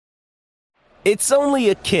It's only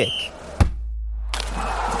a kick,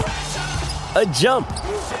 a jump,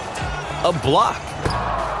 a block.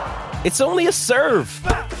 It's only a serve.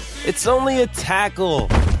 It's only a tackle,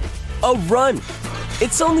 a run.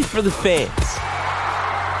 It's only for the fans.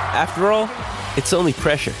 After all, it's only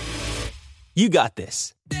pressure. You got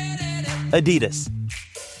this. Adidas.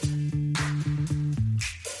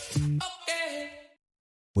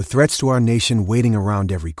 With threats to our nation waiting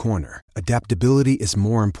around every corner, adaptability is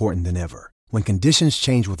more important than ever. When conditions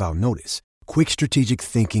change without notice, quick strategic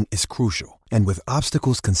thinking is crucial. And with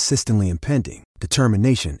obstacles consistently impending,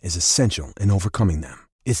 determination is essential in overcoming them.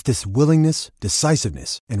 It's this willingness,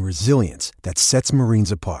 decisiveness, and resilience that sets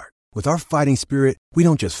Marines apart. With our fighting spirit, we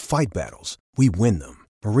don't just fight battles, we win them.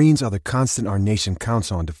 Marines are the constant our nation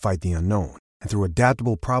counts on to fight the unknown. And through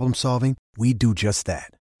adaptable problem solving, we do just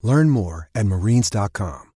that. Learn more at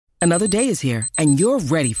marines.com. Another day is here, and you're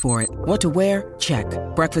ready for it. What to wear? Check.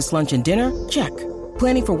 Breakfast, lunch, and dinner? Check.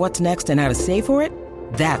 Planning for what's next and how to save for it?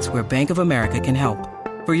 That's where Bank of America can help.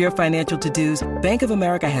 For your financial to-dos, Bank of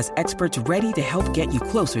America has experts ready to help get you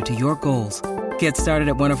closer to your goals. Get started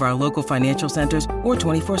at one of our local financial centers or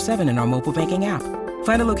 24/7 in our mobile banking app.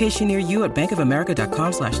 Find a location near you at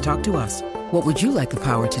bankofamerica.com/talktous. What would you like the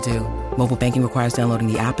power to do? Mobile banking requires downloading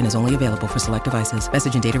the app and is only available for select devices.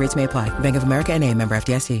 Message and data rates may apply. Bank of America N.A., member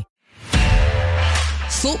FDIC.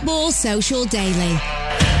 Football Social Daily.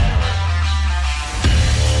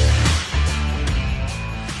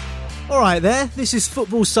 All right there, this is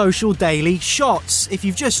Football Social Daily Shots. If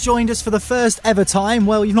you've just joined us for the first ever time,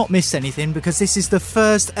 well, you've not missed anything because this is the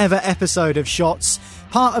first ever episode of Shots,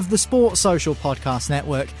 part of the Sports Social Podcast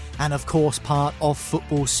Network, and of course part of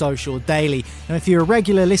Football Social Daily. Now, if you're a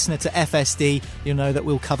regular listener to FSD, you'll know that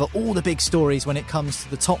we'll cover all the big stories when it comes to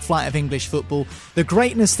the top flight of English football, the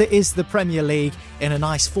greatness that is the Premier League, in a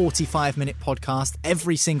nice 45-minute podcast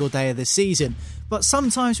every single day of the season. But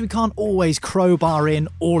sometimes we can't always crowbar in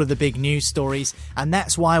all of the big news stories, and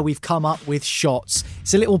that's why we've come up with Shots.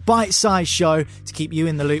 It's a little bite-sized show to keep you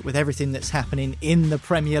in the loop with everything that's happening in the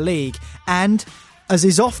Premier League. And, as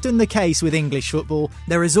is often the case with English football,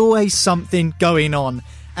 there is always something going on.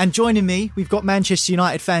 And joining me, we've got Manchester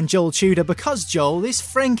United fan Joel Tudor, because, Joel, this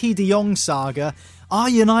Frenkie de Jong saga, are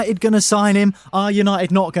United going to sign him? Are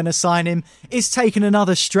United not going to sign him? It's taken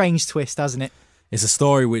another strange twist, hasn't it? It's a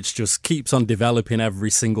story which just keeps on developing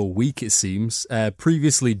every single week, it seems.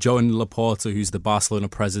 Previously, Joan Laporta, who's the Barcelona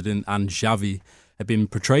president, and Xavi have been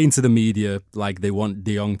portraying to the media like they want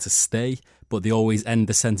De Jong to stay, but they always end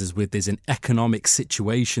the sentence with there's an economic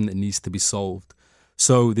situation that needs to be solved.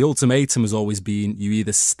 So the ultimatum has always been you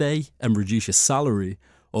either stay and reduce your salary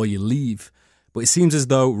or you leave. But it seems as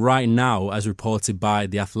though right now, as reported by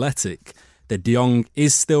The Athletic, that De Jong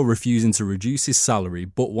is still refusing to reduce his salary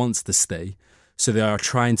but wants to stay. So they are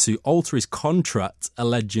trying to alter his contract,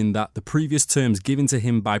 alleging that the previous terms given to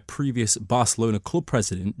him by previous Barcelona club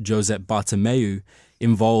president Josep Bartomeu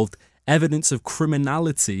involved evidence of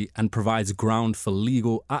criminality and provides ground for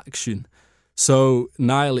legal action. So,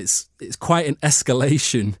 Niall, it's quite an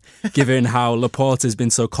escalation given how Laporta has been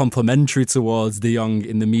so complimentary towards De Jong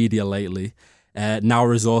in the media lately. Now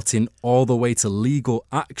resorting all the way to legal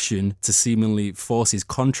action to seemingly force his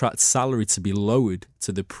contract salary to be lowered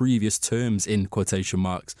to the previous terms, in quotation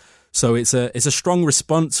marks. So it's a strong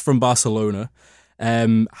response from Barcelona,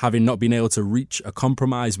 having not been able to reach a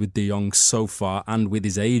compromise with De Jong so far and with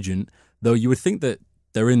his agent, though you would think that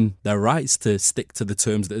they're in their rights to stick to the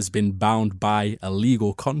terms that has been bound by a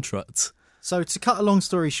legal contract. So to cut a long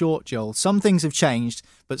story short, Joel, some things have changed,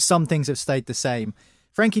 but some things have stayed the same.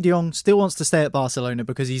 Frenkie de Jong still wants to stay at Barcelona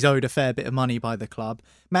because he's owed a fair bit of money by the club.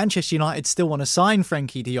 Manchester United still want to sign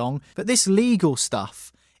Frenkie de Jong, but this legal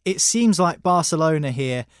stuff, it seems like Barcelona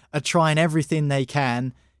here are trying everything they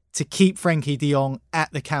can to keep Frenkie de Jong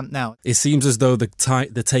at the Camp Nou. It seems as though they're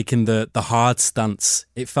taking the hard stance.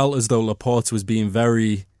 It felt as though Laporta was being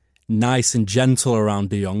very nice and gentle around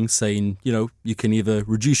de Jong, saying, you can either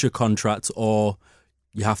reduce your contract or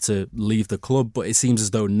you have to leave the club. But it seems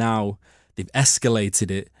as though now they've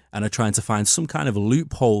escalated it and are trying to find some kind of a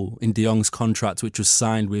loophole in de Jong's contract, which was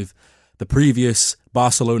signed with the previous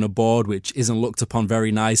Barcelona board, which isn't looked upon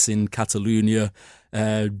very nice in Catalonia,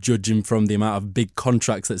 judging from the amount of big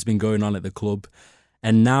contracts that's been going on at the club.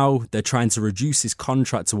 And now they're trying to reduce his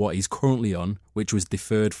contract to what he's currently on, which was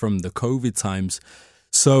deferred from the COVID times.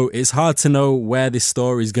 So it's hard to know where this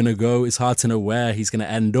story is going to go. It's hard to know where he's going to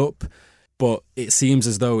end up. But it seems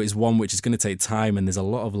as though it's one which is going to take time, and there's a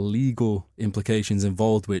lot of legal implications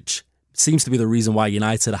involved, which seems to be the reason why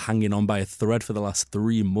United are hanging on by a thread for the last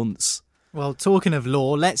 3 months. Well, talking of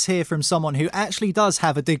law, let's hear from someone who actually does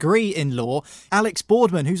have a degree in law, Alex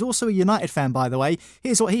Boardman, who's also a United fan, by the way.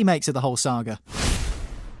 Here's what he makes of the whole saga.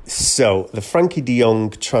 So, the Frankie de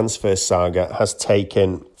Jong transfer saga has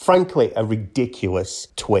taken, frankly, a ridiculous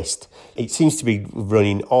twist. It seems to be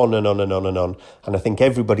running on and on and on and on. And I think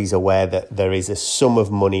everybody's aware that there is a sum of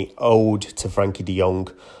money owed to Frankie de Jong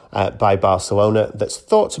by Barcelona that's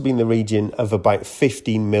thought to be in the region of about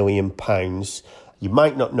 £15 million. You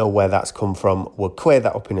might not know where that's come from. We'll clear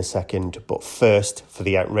that up in a second. But first, for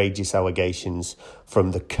the outrageous allegations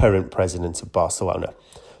from the current president of Barcelona.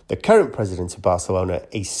 The current president of Barcelona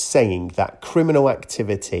is saying that criminal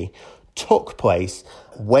activity took place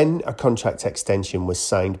when a contract extension was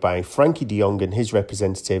signed by Frankie de Jong and his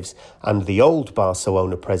representatives and the old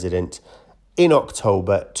Barcelona president in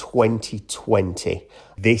October 2020.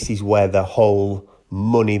 This is where the whole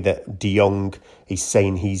money that de Jong is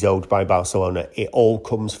saying he's owed by Barcelona, it all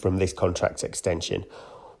comes from this contract extension.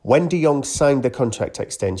 When de Jong signed the contract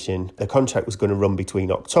extension, the contract was going to run between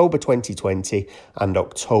October 2020 and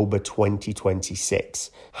October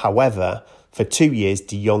 2026. However, for 2 years,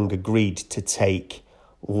 de Jong agreed to take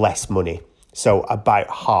less money, so about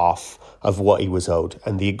half of what he was owed.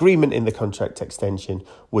 And the agreement in the contract extension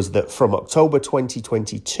was that from October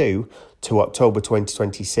 2022 to October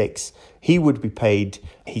 2026, he would be paid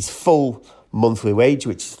his full monthly wage,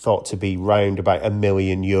 which is thought to be round about €1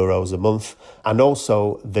 million a month, and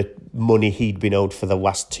also the money he'd been owed for the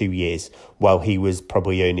last 2 years, while he was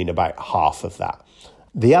probably earning about half of that.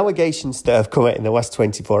 The allegations that have come out in the last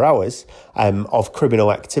 24 hours of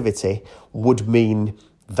criminal activity would mean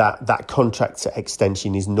that that contract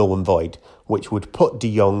extension is null and void, which would put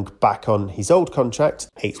de Jong back on his old contract.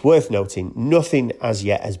 It's worth noting, nothing as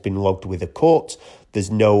yet has been logged with a court. There's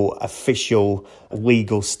no official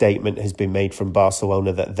legal statement has been made from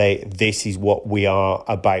Barcelona that this is what we are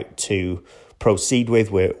about to proceed with.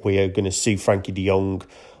 We are going to sue Frankie de Jong.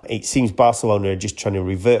 It seems Barcelona are just trying to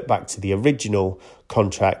revert back to the original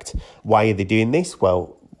contract. Why are they doing this?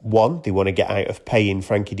 Well, one, they want to get out of paying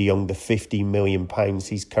Frankie de Jong the £15 million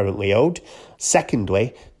he's currently owed.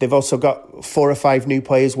 Secondly, they've also got 4 or 5 new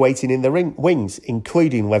players waiting in the wings,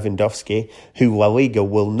 including Lewandowski, who La Liga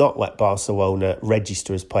will not let Barcelona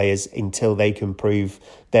register as players until they can prove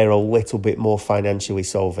they're a little bit more financially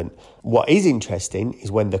solvent. What is interesting is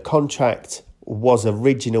when the contract was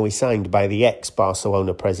originally signed by the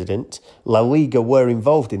ex-Barcelona president, La Liga were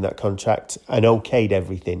involved in that contract and okayed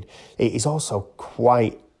everything. It is also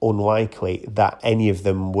quite unlikely that any of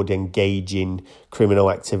them would engage in criminal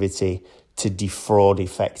activity to defraud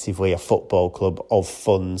effectively a football club of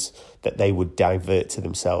funds that they would divert to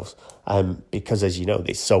themselves. Because, as you know,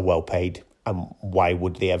 they're so well paid, and why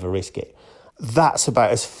would they ever risk it? That's about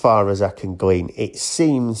as far as I can glean. It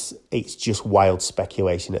seems it's just wild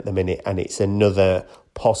speculation at the minute, and it's another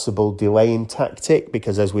possible delaying tactic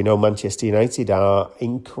because, as we know, Manchester United are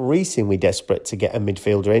increasingly desperate to get a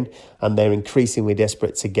midfielder in, and they're increasingly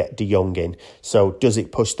desperate to get de Jong in. So does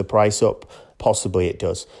it push the price up? Possibly it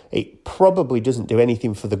does. It probably doesn't do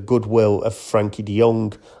anything for the goodwill of Frankie de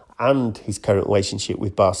Jong and his current relationship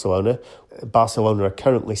with Barcelona. Barcelona are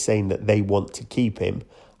currently saying that they want to keep him.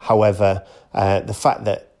 However, the fact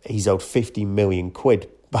that he's owed £15 million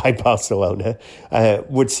by Barcelona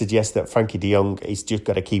would suggest that Frankie de Jong has just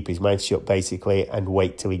got to keep his mouth shut, basically, and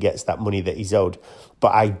wait till he gets that money that he's owed.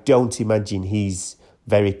 But I don't imagine he's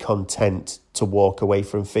very content to walk away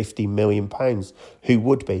from £15 million. Who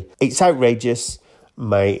would be? It's outrageous.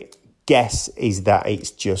 My guess is that it's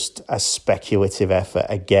just a speculative effort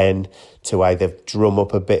again to either drum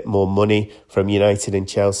up a bit more money from United and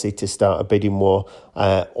Chelsea to start a bidding war,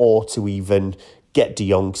 or to even get de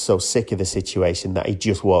Jong so sick of the situation that he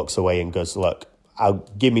just walks away and goes, look,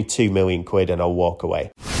 give me £2 million and I'll walk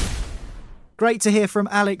away. Great to hear from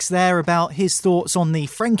Alex there about his thoughts on the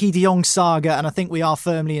Frankie de Jong saga, and I think we are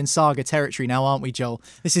firmly in saga territory now, aren't we, Joel?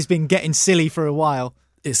 This has been getting silly for a while.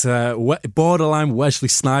 It's a borderline Wesley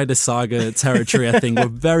Sneijder saga territory, I think. We're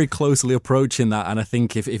very closely approaching that, and I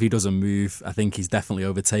think if he doesn't move, I think he's definitely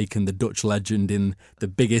overtaken the Dutch legend in the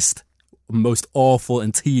biggest, most awful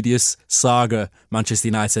and tedious saga Manchester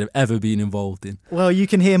United have ever been involved in. Well, you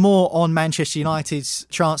can hear more on Manchester United's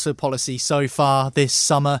transfer policy so far this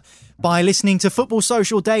summer by listening to Football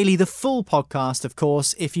Social Daily, the full podcast, of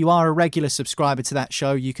course. If you are a regular subscriber to that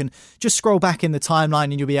show, you can just scroll back in the timeline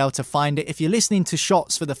and you'll be able to find it. If you're listening to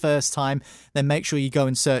Shots for the first time, then make sure you go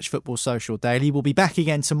and search Football Social Daily. We'll be back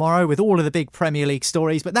again tomorrow with all of the big Premier League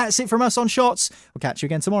stories. But that's it from us on Shots. We'll catch you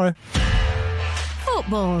again tomorrow.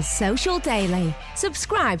 Football Social Daily.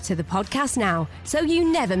 Subscribe to the podcast now so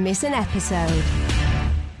you never miss an episode.